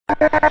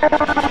எனக்கு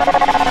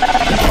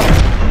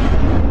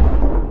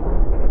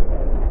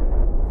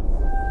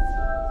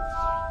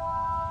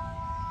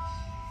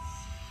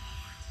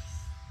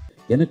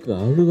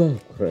அழுவா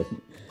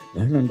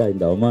வேணாண்டா,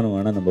 இந்த அவமானம்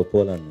வேணால் நம்ம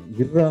போகலான்னு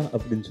இருறா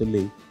அப்படின்னு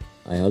சொல்லி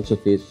I also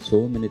faced so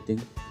many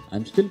things.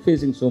 I'm still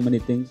facing so many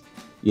things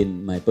in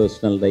my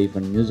personal life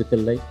and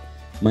musical life.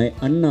 My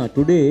Anna,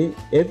 today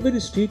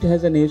every street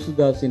has an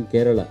Yesudas in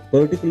Kerala,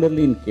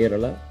 particularly in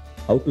Kerala,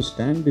 how to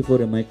stand before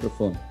a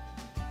microphone.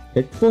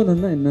 Headphone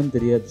என்னன்னு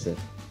தெரியாது sir.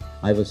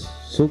 I was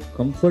so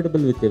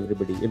comfortable with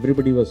everybody.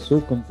 Everybody was so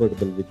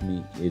comfortable with me,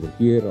 either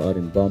here or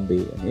in Bombay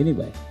and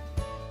anywhere.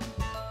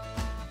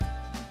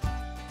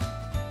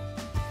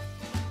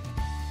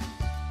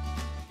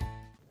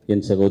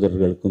 என்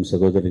சகோதரர்களுக்கும்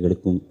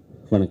சகோதரிகளுக்கும்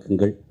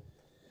வணக்கங்கள்.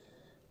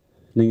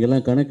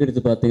 நீங்கள்லாம்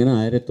கணக்கெடுத்து பார்த்தீங்கன்னா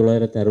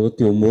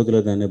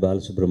 1969 தானே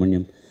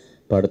பாலசுப்ரமணியம்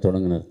பாடத்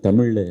தொடங்கினார்.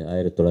 தமிழில்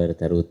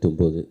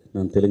 1969,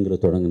 நான்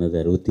தெலுங்கில் தொடங்கினது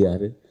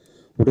 66,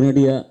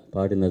 உடனடியாக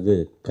பாடினது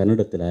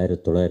கன்னடத்தில்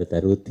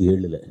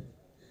 1967.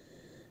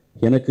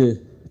 எனக்கு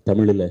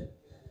தமிழில்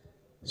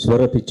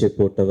ஸ்வர பிச்சை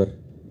போட்டவர்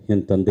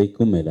என்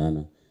தந்தைக்கும் மேலான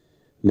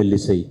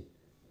மெல்லிசை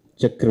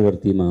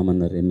சக்கரவர்த்தி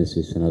மாமன்னர் MS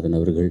விஸ்வநாதன்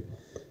அவர்கள்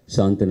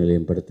சாந்த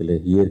நிலையம் படத்தில்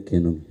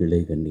இயற்கேனும்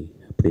இளைகண்ணி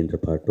அப்படின்ற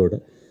பாட்டோட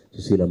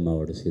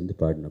சுசீலம்மாவோட சேர்ந்து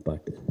பாடின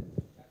பாட்டு.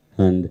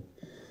 And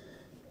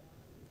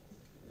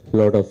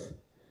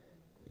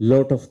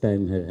lot of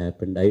time had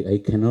happened. I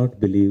cannot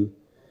believe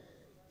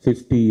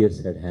 50 years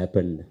had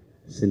happened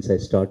since I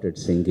started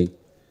singing.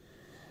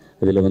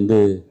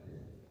 அதில்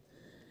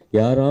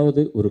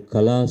யாராவது ஒரு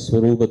கலா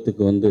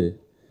ஸ்வரூபத்துக்கு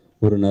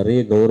ஒரு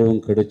நிறைய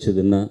கௌரவம்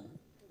கிடைச்சதுன்னா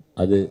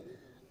அது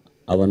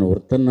அவன்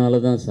ஒருத்தனால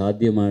தான்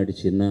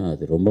சாத்தியமாகிடுச்சுன்னா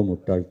அது ரொம்ப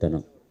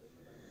முட்டாள்தனம்.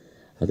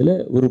 அதில்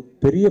ஒரு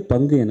பெரிய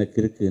பங்கு எனக்கு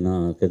இருக்குது.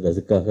 நான்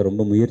அதுக்காக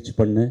ரொம்ப முயற்சி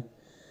பண்ணேன்.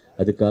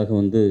 அதுக்காக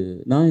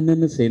நான்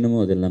என்னென்ன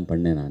செய்யணுமோ அதெல்லாம்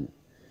பண்ணேன் நான்.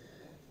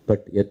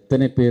 பட்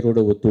எத்தனை பேரோட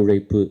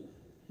ஒத்துழைப்பு,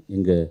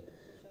 எங்கள்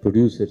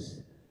ப்ரொடியூசர்ஸ்,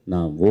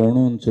 நான்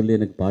வேணும்னு சொல்லி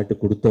எனக்கு பாட்டு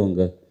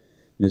கொடுத்தவங்க,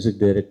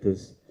 மியூசிக்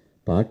டைரக்டர்ஸ்,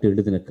 பாட்டு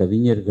எழுதின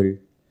கவிஞர்கள்,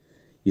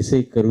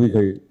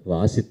 இசைக்கருவிகள்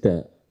வாசித்த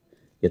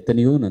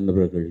எத்தனையோ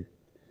நண்பர்கள்,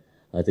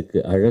 அதுக்கு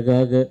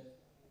அழகாக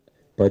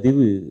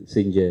பதிவு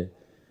செஞ்ச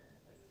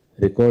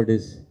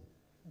ரெக்கார்டிஸ்,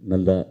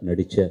 நல்லா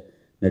நடித்த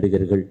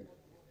நடிகர்கள்,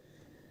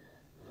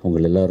 அவங்க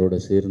எல்லாரோட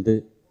சேர்ந்து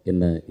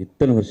என்னை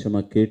இத்தனை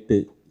வருஷமாக கேட்டு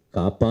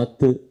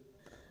காப்பாற்று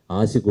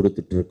ஆசை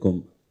கொடுத்துட்ருக்கோம்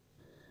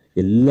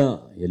எல்லா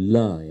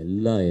எல்லா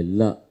எல்லா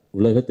எல்லா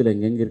உலகத்தில்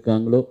எங்கெங்கே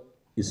இருக்காங்களோ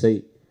இசை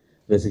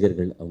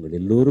ரசிகர்கள், அவங்க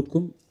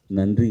எல்லோருக்கும்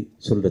நன்றி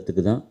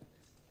சொல்கிறதுக்கு தான்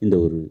இந்த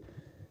ஒரு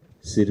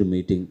சிறு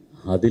மீட்டிங்.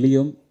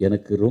 அதுலேயும்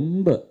எனக்கு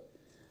ரொம்ப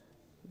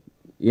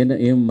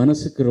என்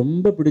மனசுக்கு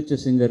ரொம்ப பிடிச்ச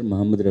சிங்கர்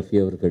முகமது ரஃபி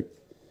அவர்கள்.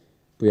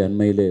 போய்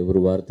அண்மையில் ஒரு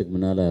வாரத்துக்கு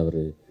முன்னால்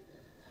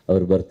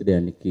அவர் பர்த்டே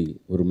அன்னைக்கு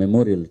ஒரு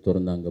மெமோரியல்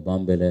திறந்தாங்க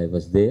பாம்பேயில். I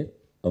was there.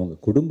 அவங்க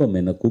குடும்பம்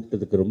என்னை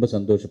கூப்பிட்டதுக்கு ரொம்ப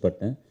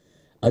சந்தோஷப்பட்டேன்.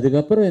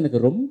 அதுக்கப்புறம்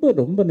எனக்கு ரொம்ப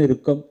ரொம்ப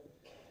நெருக்கம்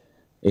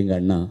எங்கள்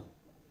அண்ணா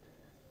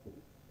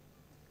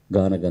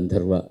கான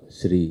கந்தர்வா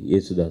ஸ்ரீ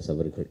யேசுதாஸ்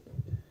அவர்கள்.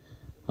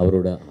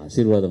 அவரோட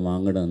ஆசீர்வாதம்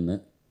வாங்கணும்னு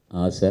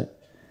ஆசை.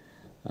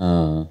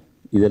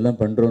 இதெல்லாம்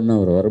பண்ணுறோன்னு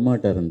அவர்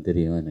வரமாட்டாருன்னு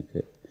தெரியும்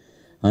எனக்கு.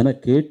 ஆனால்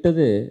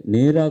கேட்டது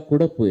நேராக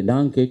கூட போய்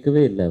நான்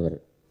கேட்கவே இல்லை. அவர்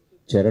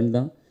சரண்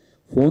தான்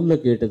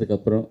ஃபோனில்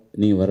கேட்டதுக்கப்புறம்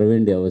நீ வர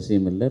வேண்டிய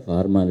அவசியம் இல்லை,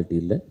 ஃபார்மாலிட்டி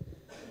இல்லை,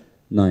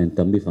 நான் என்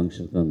தம்பி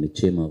ஃபங்க்ஷனுக்கு நான்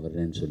நிச்சயமாக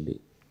வர்றேன்னு சொல்லி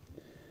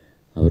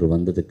அவர்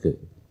வந்ததுக்கு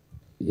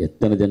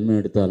எத்தனை ஜென்மம்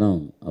எடுத்தாலும்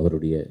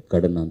அவருடைய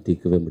கடன் நான்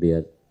தீர்க்கவே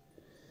முடியாது.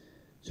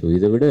 ஸோ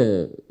இதை விட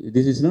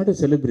this is not a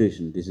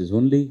celebration, this is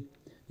only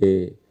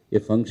A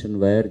function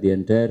where the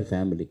entire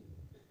family.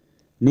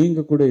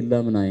 நீங்கள் கூட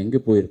இல்லாமல் நான் எங்கே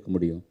போயிருக்க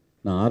முடியும்?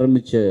 நான்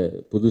ஆரம்பித்த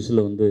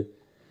புதுசில்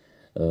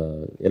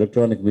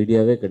எலக்ட்ரானிக்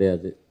மீடியாவே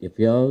கிடையாது.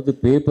 எப்பயாவது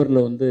பேப்பரில்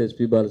SP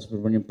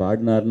பாலசுப்ரமணியம்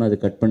பாடினார்னா அதை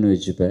கட் பண்ணி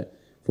வச்சுப்பேன்,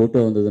 ஃபோட்டோ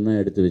வந்ததுன்னா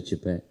எடுத்து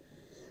வச்சுப்பேன்.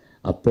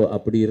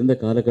 அப்படி இருந்த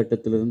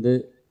காலகட்டத்திலேருந்து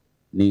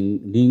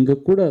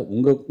நீங்கள் கூட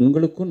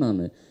உங்களுக்கும்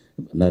நான்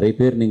நிறைய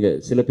பேர், நீங்கள்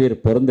சில பேர்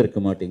பிறந்திருக்க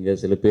மாட்டீங்க,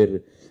 சில பேர்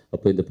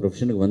அப்போ இந்த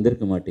ப்ரொஃபஷனுக்கு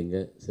வந்திருக்க மாட்டீங்க,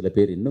 சில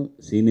பேர் இன்னும்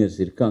சீனியர்ஸ்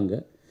இருக்காங்க.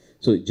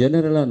 ஸோ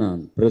ஜெனரலாக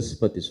நான் ப்ரெஸ்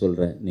பற்றி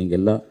சொல்கிறேன். நீங்கள்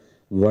எல்லாம்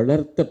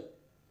வளர்த்த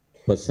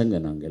பசங்க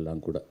நாங்கள்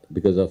எல்லாம் கூட,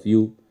 பிகாஸ் ஆஃப்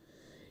யூ.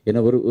 ஏன்னா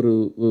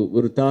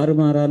ஒரு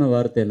தாறுமாறான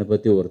வார்த்தை என்னை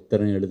பற்றி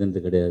ஒருத்தரும்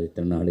எழுதுனது கிடையாது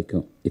இத்தனை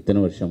நாளைக்கும், இத்தனை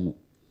வருஷமும்.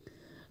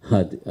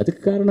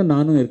 அதுக்கு காரணம்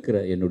நானும்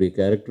இருக்கிறேன், என்னுடைய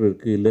கேரக்டர்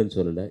இருக்குது, இல்லைன்னு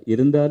சொல்லலை.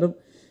 இருந்தாலும்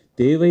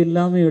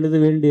தேவையில்லாமல்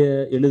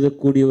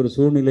எழுதக்கூடிய ஒரு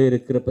சூழ்நிலை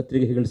இருக்கிற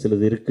பத்திரிகைகள்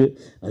சிலது இருக்குது.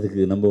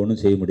 அதுக்கு நம்ம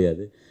ஒன்றும் செய்ய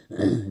முடியாது.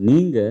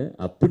 நீங்கள்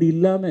அப்படி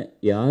இல்லாமல்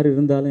யார்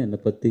இருந்தாலும் என்னை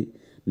பற்றி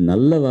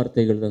நல்ல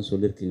வார்த்தைகள் தான்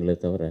சொல்லியிருக்கீங்களே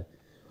தவிர,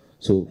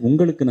 ஸோ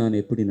உங்களுக்கு நான்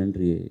எப்படி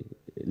நன்றி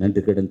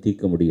கடன்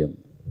தீர்க்க முடியும்?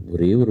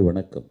 ஒரே ஒரு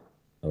வணக்கம்,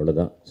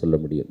 அவ்வளோதான் சொல்ல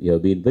முடியும். You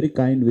have been very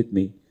kind with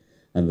me.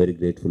 I am very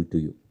grateful to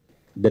you.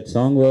 That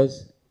song was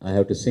I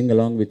have to Singh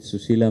along with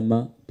சுசீலம்மா,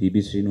 PB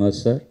Srinivas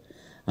sir,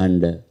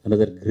 and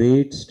another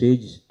great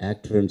stage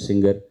actor and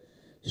singer,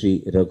 Sri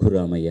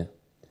Raghuramaya.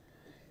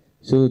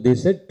 So they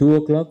said 2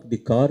 o'clock the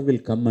car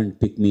will come and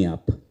pick me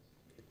up.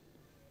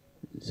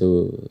 So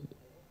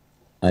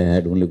I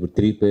had only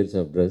 3 pairs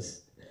of dress,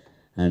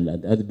 and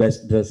that's the best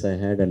dress I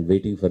had, and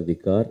waiting for the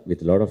car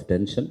with a lot of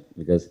tension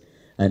because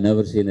I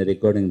never seen a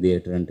recording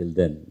theater until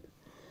then.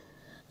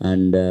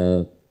 And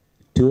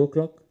 2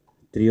 o'clock,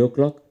 3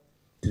 o'clock,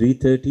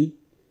 3:30,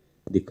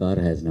 the car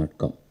has not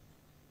come.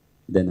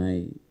 Then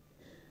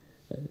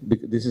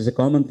this is a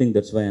common thing,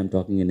 that's why I'm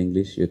talking in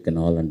English, you can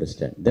all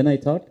understand. Then I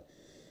thought,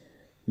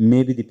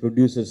 maybe the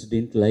producers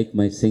didn't like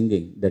my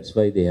singing, that's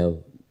why they have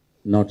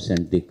not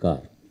sent the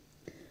car.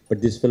 But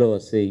this fellow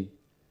was saying,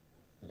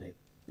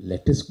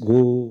 let us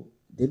go,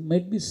 there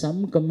might be some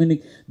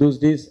communication. Those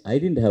days, I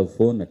didn't have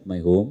phone at my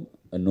home,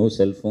 no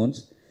cell phones.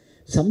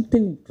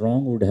 Something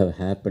wrong would have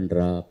happened,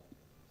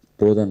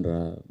 Podan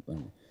Ra.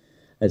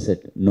 I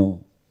said, no.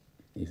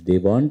 If they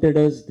wanted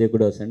us, they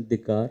could have sent the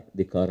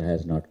car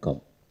has not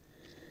come.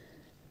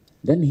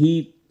 Then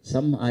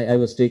I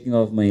was taking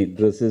off my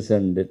dresses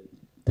and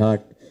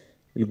thought,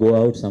 we'll go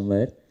out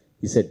somewhere.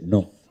 He said,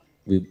 no.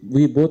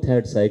 We both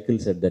had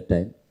cycles at that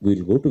time.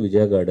 We'll go to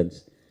Vijaya Gardens.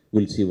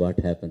 We'll see what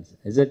happens.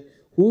 I said,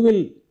 who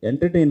will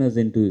entertain us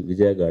into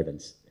Vijaya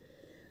Gardens?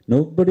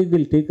 Nobody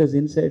will take us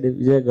inside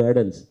Vijaya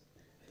Gardens.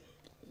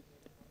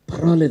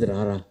 பரவாயில்ல இது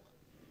ராரா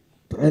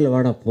பரவாயில்ல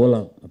வாடா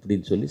போகலாம்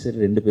அப்படின்னு சொல்லி சரி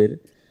 2 பேர்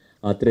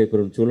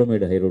ஆத்திரேயபுரம்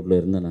சூளமேடு ஹைரோட்டில்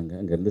இருந்தேன். நாங்கள்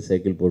அங்கேருந்து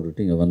சைக்கிள்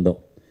போட்டுவிட்டு இங்கே வந்தோம்.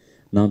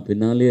 நான்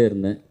பின்னாலேயே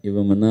இருந்தேன்,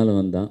 இவன் முன்னால்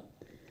வந்தான்.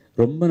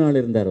 ரொம்ப நாள்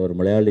இருந்தார் ஒரு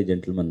Malayali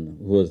gentleman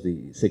who was the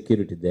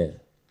security தேர்.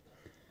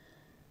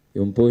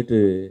 இவன் போயிட்டு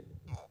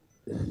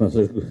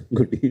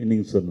குட்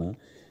ஈவினிங் சொன்னான்.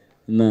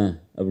 என்ன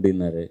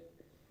அப்படின்னாரு,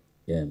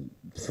 என்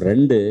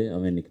ஃப்ரெண்டு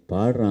அவன் இன்றைக்கி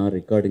பாடுறான்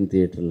ரெக்கார்டிங்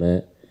தியேட்டரில்,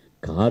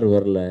 கார்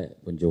வரல,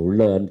 கொஞ்சம்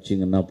உள்ளே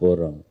அனுப்பிச்சிங்கன்னா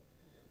போகிறான்.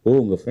 ஓ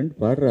உங்கள் ஃப்ரெண்ட்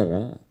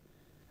பாடுறாரா,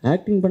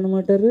 ஆக்டிங் பண்ண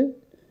மாட்டார்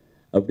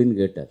அப்படின்னு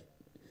கேட்டார்.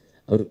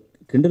 அவர்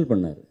கிண்டல்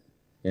பண்ணார்.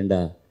 ஏண்டா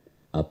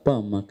அப்பா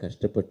அம்மா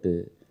கஷ்டப்பட்டு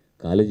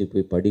காலேஜுக்கு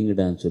போய்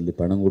படிங்கடான்னு சொல்லி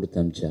பணம் கொடுத்து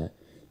அனுப்பிச்சா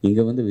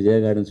இங்கே வந்து விஜயா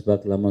கார்டன்ஸ்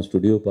பார்க்கலாமா,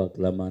 ஸ்டுடியோ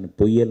பார்க்கலாமான்னு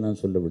பொய்யெல்லாம்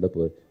சொல்ல விட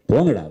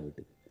போங்கடா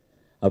வீட்டுக்கு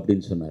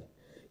அப்படின்னு சொன்னார்.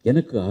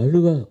 எனக்கு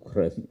அழுவா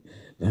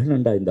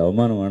வேணாண்டா இந்த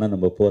அவமானம் வேணாம்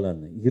நம்ம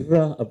போகலான்னு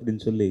இர்றா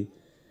அப்படின்னு சொல்லி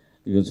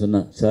இவன்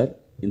சொன்னான். சார்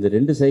இந்த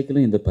 2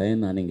 சைக்கிளும் இந்த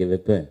பையன் நான் இங்கே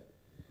வைப்பேன்,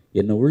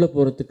 என்னை உள்ளே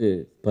போகிறதுக்கு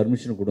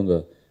பர்மிஷன் கொடுங்க,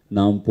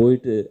 நான்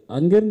போயிட்டு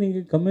அங்கேருந்து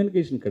இங்கே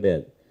கம்யூனிகேஷன்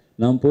கிடையாது,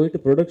 நான் போயிட்டு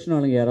ப்ரொடக்ஷன்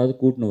ஆளுங்க யாராவது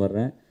கூட்டின்னு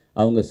வர்றேன்,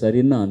 அவங்க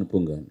சரின்னு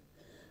அனுப்புங்க.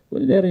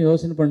 கொஞ்சம் நேரம்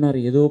யோசனை பண்ணார்.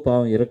 ஏதோ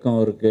பாவம் இறக்கம்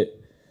அவருக்கு.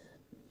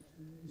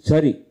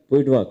 சரி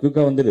போயிட்டு வா,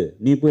 குயிக்காக வந்துடு,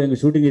 நீ போய் எங்கள்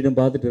ஷூட்டிங் ஐட்டம்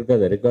பார்த்துட்டு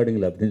இருக்காத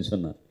ரெக்கார்டிங்கில் அப்படின்னு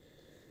சொன்னார்.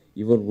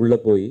 இவர் உள்ளே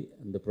போய்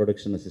அந்த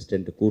ப்ரொடக்ஷன்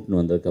அசிஸ்டண்ட்டு கூட்டின்னு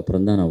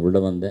வந்ததுக்கப்புறம் தான் நான் உள்ளே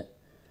வந்தேன்.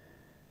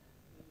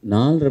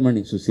 4:30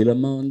 மணி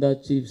சுசீலம்மா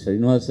வந்தாச்சு,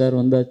 ஸ்ரீனிவாஸ் சார்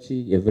வந்தாச்சு,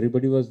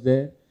 everybody was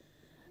there.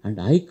 And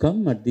I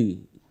come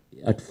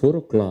at 4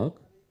 o'clock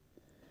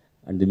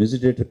and the music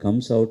director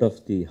comes out of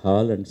the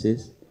hall and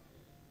says,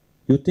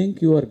 you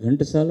think you are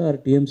Ghantasala or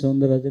T.M.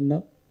 Soundarajan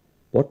now?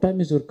 What time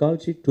is your call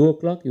sheet? 2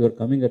 o'clock? You are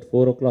coming at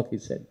 4 o'clock, he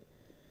said.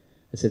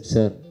 I said,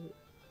 sir,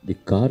 the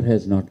car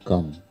has not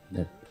come.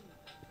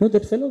 No,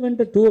 that fellow went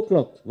at 2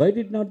 o'clock. Why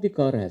did not the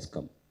car has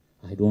come?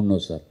 I don't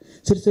know, sir.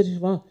 சரி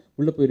வா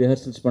உள்ளே போய்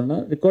rehearsals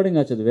பண்ணால் recording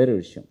ஆச்சு, அது வேறு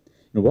விஷயம்.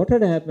 What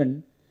had happened,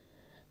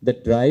 the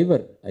driver,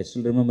 I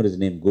still remember his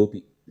name,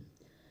 Gopi,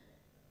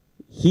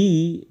 he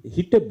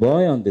hit a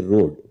boy on the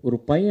road. ஒரு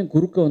பையன்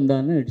குறுக்க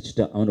வந்தான்னு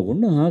இடிச்சிட்டான். அவனுக்கு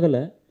ஒன்றும்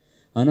ஆகலை,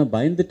 ஆனால்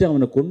பயந்துட்டு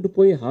அவனை கொண்டு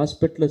போய்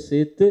ஹாஸ்பிட்டலில்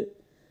சேர்த்து,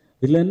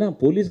 இல்லைன்னா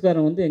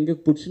போலீஸ்காரன் வந்து எங்கே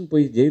பிடிச்சின்னு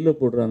போய் ஜெயிலில்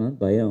போடுறானான்னு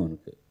பயம்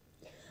அவனுக்கு.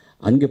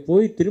 அங்கே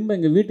போய் திரும்ப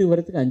எங்கள் வீட்டுக்கு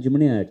வரத்துக்கு 5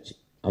 மணி ஆயிடுச்சு.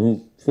 அவன்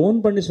ஃபோன்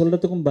பண்ணி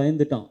சொல்கிறதுக்கும்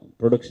பயந்துட்டான்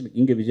ப்ரொடக்ஷனுக்கு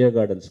இங்கே விஜயா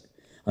கார்டன்ஸ்க்கு.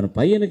 அவன்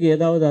பையனுக்கு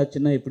ஏதாவது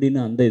ஆச்சுன்னா எப்படின்னு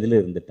அந்த இதில்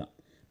இருந்துட்டான்.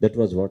 That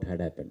was what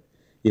had happen.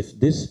 If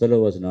this fellow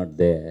was not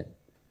there,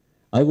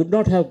 I would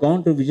not have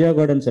Khan to Vijaya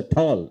gardens at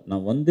all.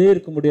 நான் வந்தே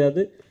இருக்க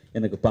முடியாது,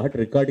 எனக்கு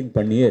பாட்டு ரெக்கார்டிங்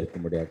பண்ணியே இருக்க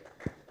முடியாது.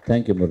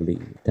 Thank you Murali,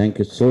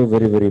 thank you so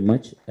very very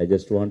much. I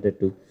just wanted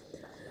to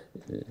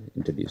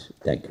introduce you.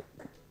 Thank you.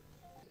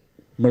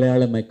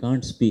 Malayalam I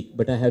can't speak,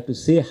 but I have to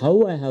say how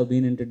I have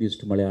been introduced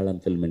to Malayalam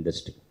film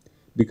industry.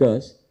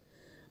 Because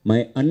my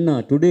Anna,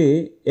 today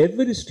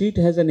every street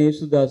has an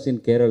Yesudas in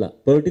Kerala,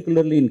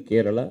 particularly in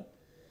Kerala,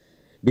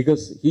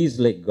 because he is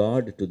like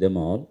God to them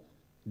all.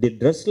 They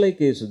dress like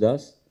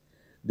Yesudas,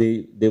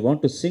 they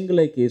want to sing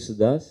like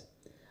Yesudas,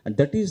 and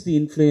that is the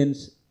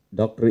influence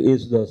Dr.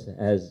 Yesudas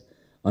has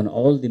on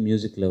all the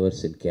music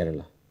lovers in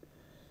Kerala.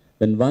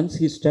 When once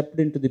he stepped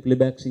into the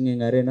playback singing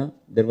arena,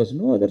 there was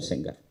no other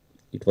singer.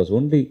 It was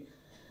only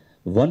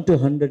 1 to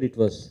 100, it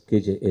was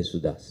KJ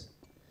Yesudas.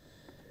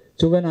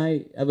 So when I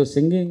was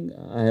singing,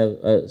 I have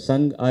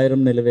sung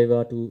Ayram Nilaveva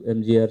to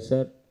MGR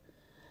sir,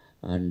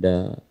 and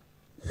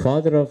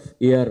father of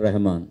A.R.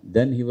 Rahman,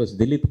 then he was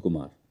Dilip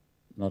Kumar,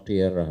 not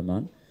A.R.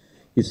 Rahman.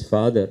 His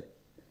father,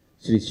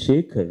 Sri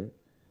Shekhar,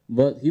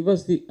 he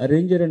was the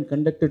arranger and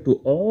conductor to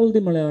all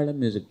the Malayalam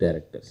music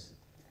directors.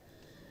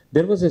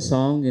 There was a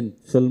song in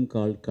film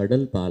called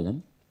Kadal Palam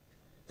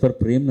for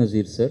Prem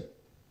Nazir sir.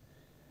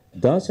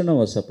 Dasana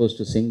was supposed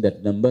to sing that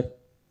number,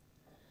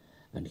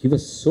 and he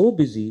was so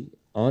busy,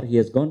 or he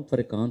has gone for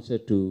a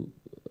concert to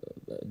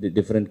the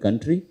different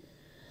country,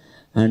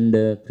 And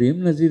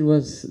Prem Nazir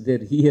was there.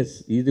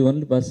 He's the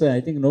only person.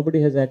 I think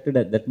nobody has acted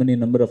at that many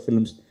number of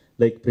films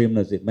like Prem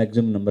Nazir,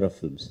 maximum number of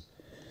films.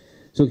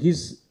 So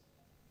his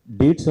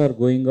dates are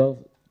going off.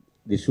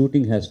 The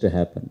shooting has to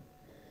happen.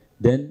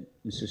 Then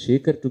Mr.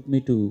 Shekhar took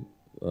me to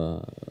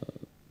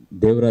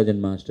Devarajan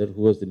Master,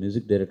 who was the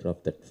music director of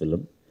that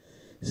film.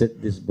 He said,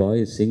 "This boy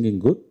is singing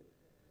good.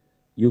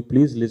 You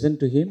please listen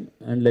to him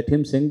and let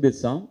him sing this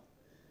song.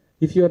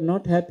 If you are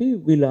not happy,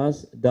 we'll ask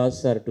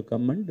Das sir to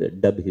come and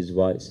dub his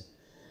voice."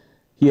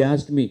 He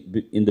asked me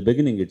in the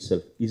beginning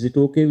itself, "Is it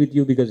okay with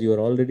you because you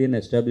are already an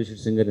established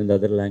singer in the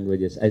other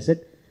languages?" I said,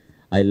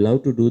 "I love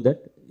to do that.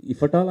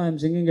 If at all I am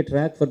singing a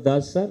track for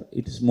Das sir,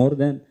 it is more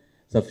than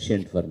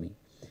sufficient for me."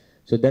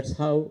 So that's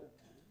how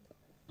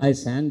I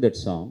sang that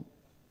song,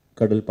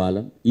 Kadal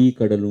Palam, E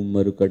Kadalum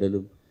Maru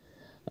Kadalum.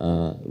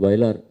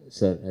 Vailar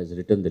sir has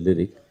written the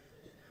lyric.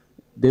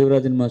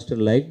 Devarajan Master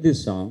liked this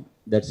song.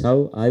 That's how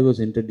I was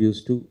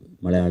introduced to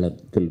Malayalam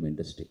film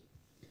industry.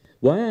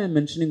 Why I am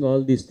mentioning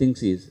all these things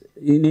is,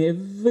 in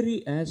every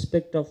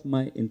aspect of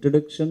my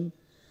introduction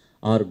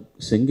or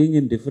singing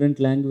in different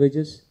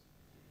languages,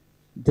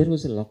 there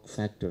was a luck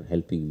factor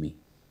helping me.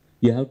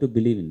 You have to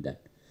believe in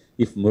that.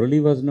 If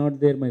Murali was not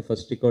there, my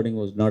first recording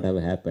was not have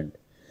happened.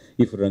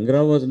 If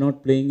Rangara was not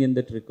playing in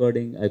that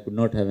recording, I could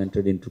not have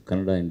entered into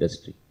Kannada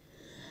industry.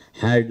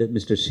 Had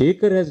Mr.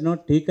 Shekhar has not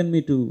taken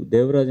me to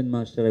Devarajan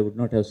Master, I would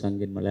not have sung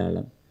in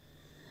Malayalam.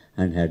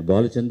 And had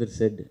Balachandra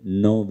said,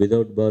 "No,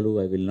 without Balu,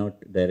 I will not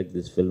direct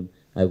this film,"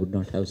 I would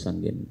not have sung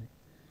in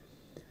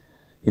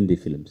Hindi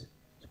films.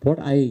 What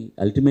I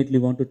ultimately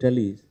want to tell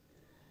is,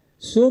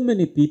 so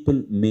many people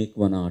make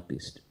one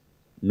artist.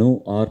 No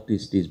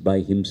artist is by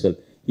himself.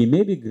 He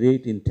may be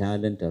great in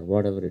talent or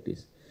whatever it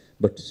is,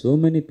 but so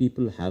many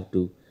people have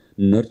to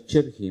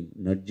nurture him,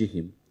 nudge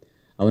him.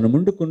 அவனை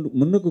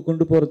முன்னுக்கு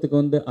கொண்டு போகிறதுக்கு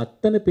வந்து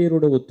అత్తனை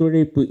పేరోட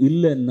ఒత్తుழைப்பு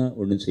இல்லைன்னா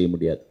ஒன்றும் செய்ய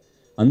முடியாது.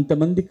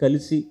 అంతమంది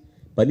కలిసి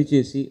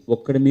పనిచేసి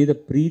ఒక్కడి మీద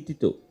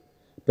ప్రీతితో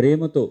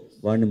ప్రేమతో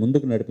వాడిని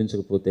ముందుకు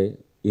నడిపించకపోతే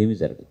ఏమీ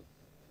జరగదు.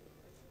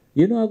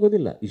 ಏನೂ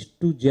ಆಗೋದಿಲ್ಲ.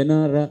 ಇಷ್ಟು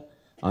ಜನರ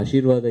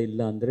ಆಶೀರ್ವಾದ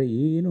ಇಲ್ಲ ಅಂದರೆ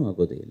ಏನೂ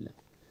ಆಗೋದೇ ಇಲ್ಲ.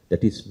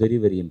 That is very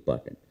very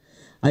important.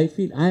 I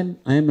feel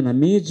I am an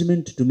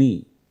amazement to me.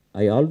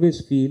 I always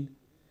feel,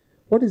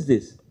 what is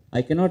this?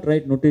 I cannot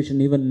write notation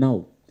even now.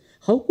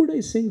 How could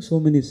I sing so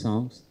many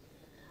songs?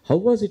 How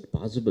was it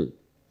possible?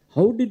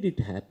 How did it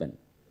happen?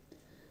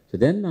 So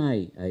then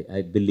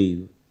I believe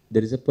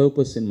there is a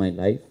purpose in my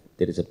life.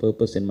 There is a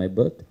purpose in my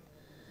birth.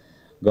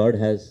 God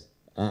has,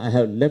 I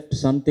have left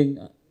something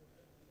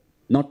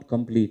not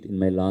complete in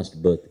my last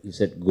birth. He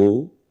said, "Go,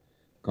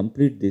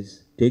 complete this,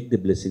 take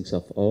the blessings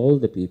of all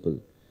the people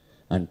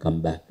and come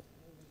back."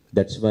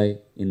 That's why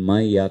in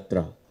my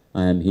yatra,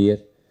 I am here.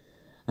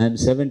 I am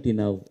 70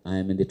 now. I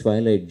am in the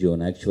twilight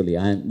zone. Actually,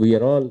 we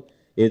are all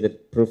either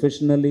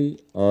professionally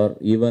or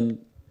even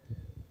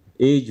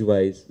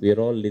age-wise, we are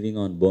all living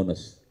on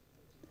bonus.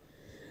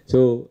 So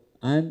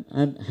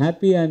I'm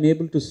happy I am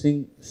able to sing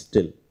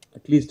still.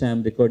 At least I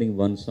am recording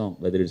one song,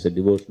 whether it's a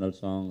devotional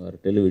song or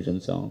a television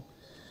song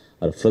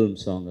or a film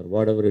song or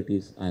whatever it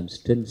is, I am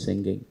still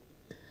singing.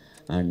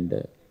 And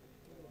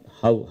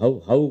how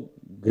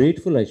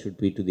grateful I should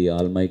be to the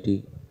Almighty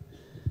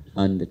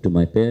and to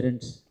my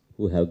parents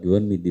who have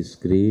given me this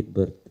great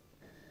birth,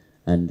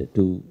 and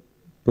to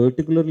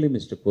particularly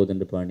Mr.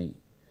 Kodandapani,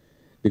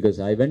 because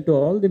I went to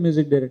all the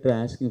music director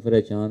asking for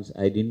a chance.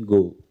 I didn't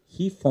go.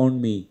 He found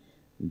me,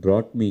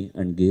 brought me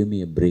and gave me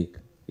a break.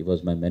 He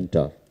was my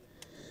mentor.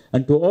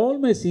 And to all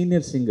my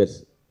senior singers,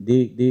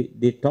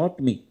 they taught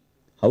me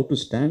how to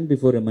stand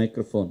before a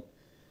microphone.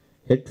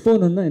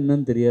 Headphone enna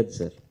ennan theriyadu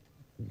sir.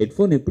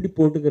 Headphone எப்படி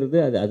போட்டுக்கிறது,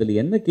 அதில்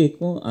என்ன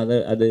கேட்கும்,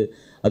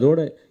 அதோட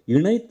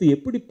இணைத்து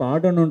எப்படி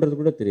பாடணுன்றது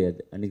கூட தெரியாது.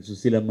 அன்றைக்கி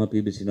சுசீலம்மா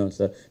பிபிசினோ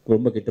சார்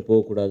ரொம்ப கிட்ட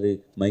போகக்கூடாது,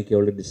 மைக்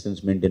எவ்வளோ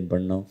டிஸ்டன்ஸ் மெயின்டைன்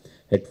பண்ணணும்,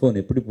 ஹெட்ஃபோன்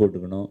எப்படி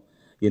போட்டுக்கணும்,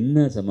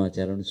 என்ன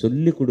சமாச்சாரம்னு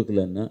சொல்லி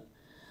கொடுக்கலன்னா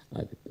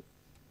அது.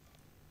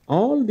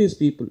 ஆல் தீஸ்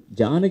பீப்புள்,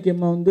 ஜானகி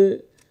அம்மா வந்து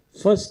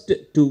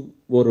ஃபஸ்ட்டு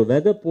ஒரு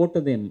விதை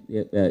போட்டது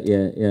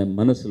என்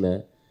மனசில்.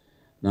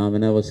 நான்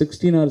when I was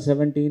 16 or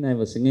 17, I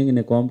was singing in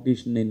a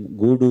competition in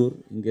Gudur,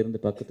 இங்கேருந்து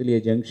பக்கத்துலேயே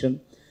ஜங்ஷன்.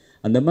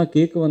 அந்த அம்மா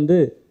கேட்க வந்து,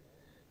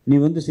 "நீ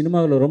வந்து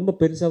சினிமாவில் ரொம்ப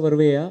பெருசாக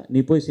வருவேயா, நீ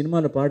போய்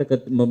சினிமாவில் பாட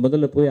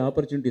முதல்ல போய்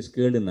ஆப்பர்ச்சுனிட்டிஸ்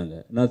கேளுன்னாங்க."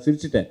 நான்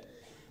சிரிச்சிட்டேன்.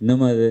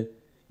 இன்னமும் அது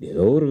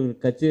ஏதோ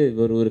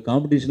ஒரு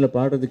காம்படிஷனில்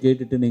பாடுறது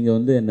கேட்டுட்டு நீங்கள்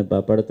வந்து என்னை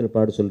படத்தில்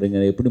பாட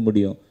சொல்கிறீங்க, எப்படி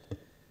முடியும்?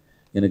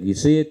 எனக்கு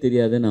இசையே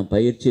தெரியாது, நான்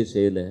பயிற்சியே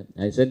செய்யலை.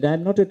 I said, "I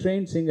am not a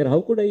trained singer.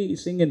 How could I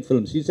sing in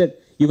films?" She said,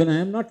 "Even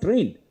I am not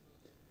trained."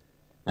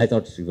 I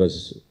thought she was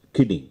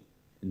kidding.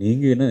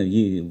 நீங்கள் என்ன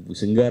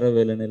சிங்கார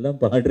வேலைன்னெல்லாம்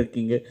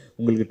பாடிருக்கீங்க,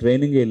 உங்களுக்கு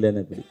ட்ரைனிங்கே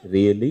இல்லைன்னு. அப்படி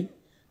really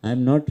I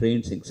am not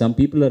train Singh. Some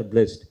people are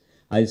blessed.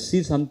 I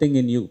see something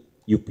in you.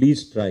 You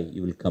please try.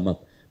 You will come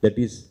up. That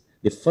is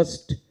the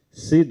first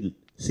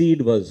seed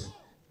was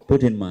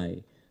put in my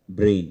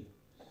brain.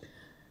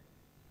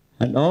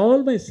 And all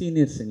my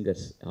senior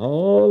singers,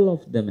 all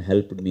of them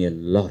helped me a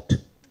lot.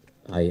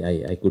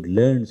 I could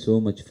learn so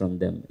much from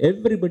them.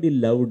 Everybody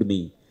loved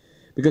me.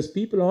 Because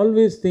people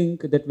always think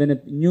that when a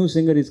new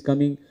singer is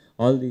coming,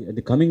 all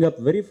the coming up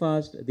very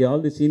fast,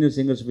 all the senior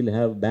singers will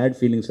have bad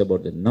feelings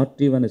about it. Not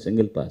even a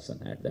single person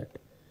had that.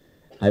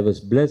 I was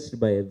blessed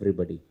by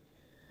everybody.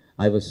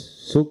 I was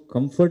so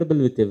comfortable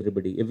with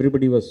everybody.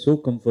 Everybody was so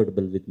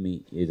comfortable with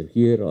me, either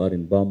here or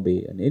in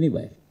Bombay and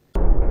anywhere.